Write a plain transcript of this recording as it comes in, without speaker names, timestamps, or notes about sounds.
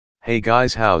Hey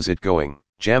guys, how's it going?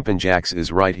 Jampin' Jax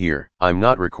is right here. I'm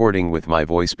not recording with my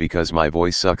voice because my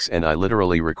voice sucks and I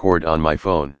literally record on my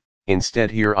phone. Instead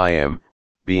here I am,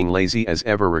 being lazy as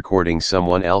ever, recording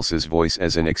someone else's voice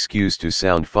as an excuse to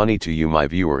sound funny to you my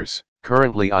viewers.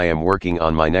 Currently I am working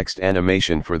on my next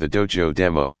animation for the dojo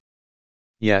demo.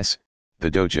 Yes, the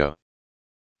dojo.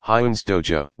 Hyun's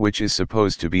dojo, which is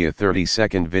supposed to be a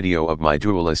 30-second video of my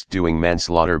duelist doing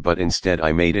manslaughter, but instead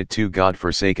I made it 2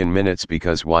 godforsaken minutes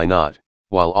because why not,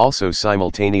 while also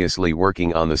simultaneously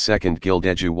working on the second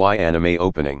Gildedguy anime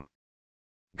opening.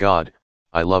 God,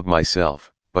 I love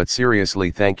myself, but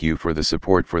seriously thank you for the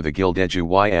support for the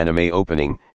Gildedguy anime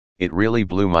opening, it really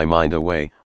blew my mind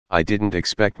away. I didn't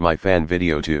expect my fan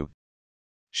video to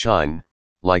shine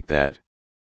like that.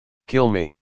 Kill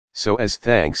me. So as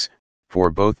thanks, for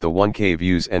both the 1K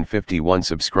views and 51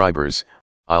 subscribers,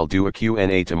 I'll do a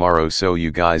Q&A tomorrow so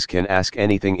you guys can ask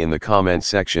anything in the comment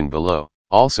section below.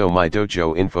 Also my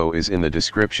dojo info is in the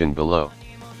description below.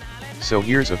 So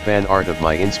here's a fan art of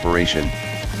my inspiration,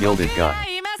 Gildedguy.